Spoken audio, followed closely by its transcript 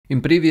In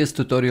previous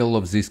tutorial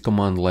of this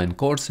command line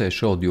course I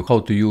showed you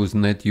how to use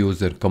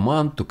netuser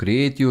command to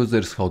create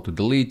users, how to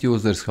delete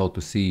users, how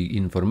to see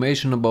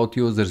information about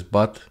users,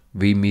 but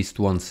we missed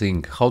one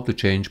thing, how to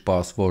change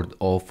password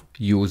of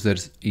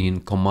users in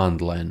command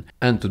line.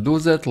 And to do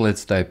that,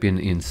 let's type in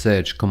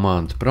Serch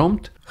command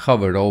prompt,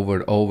 hover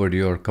over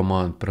your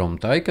command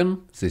prompt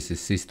icon, this is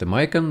system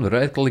icon,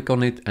 right click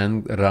on it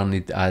and run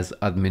it as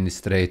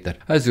administrator.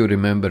 As you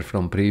remember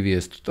from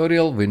previous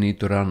tutorial, we need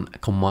to run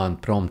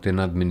command prompt in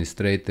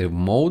administrative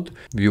mode.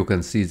 You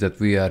can see that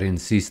we are in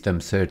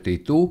system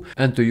 32,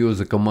 and to use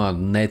the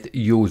command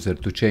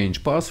netuser to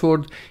change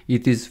password,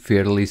 it is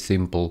fairly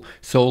simple.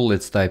 So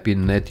let's type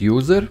in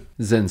netuser,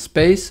 then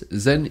space,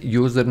 then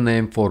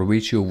username for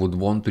which you would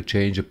want to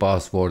change a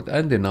password.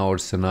 And in our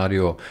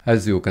scenario,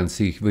 as you can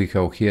see, we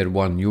have here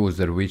one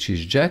user which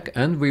is Jack,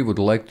 and we would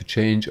like to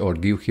change or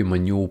give him a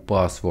new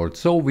password.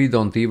 So we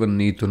don't even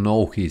need to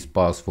know his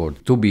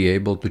password to be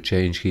able to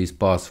change his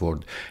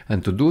password.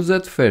 And to do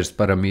that, first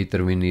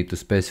parameter we need to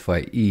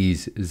specify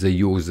is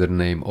the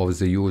username of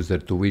the user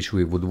to which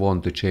we would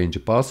want to change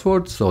a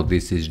password. So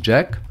this is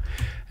Jack,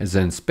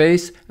 then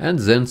space, and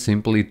then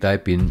simply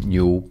type in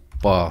new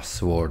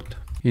password.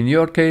 In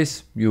your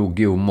case, you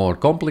give more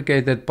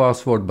complicated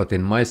password, but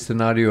in my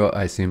scenario,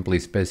 I simply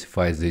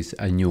specify this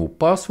a new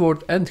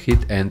password and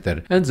hit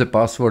enter, and the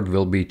password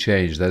will be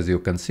changed. As you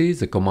can see,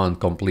 the command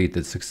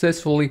completed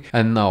successfully,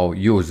 and now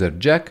user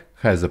Jack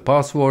has a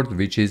password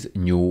which is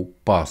new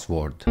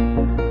password.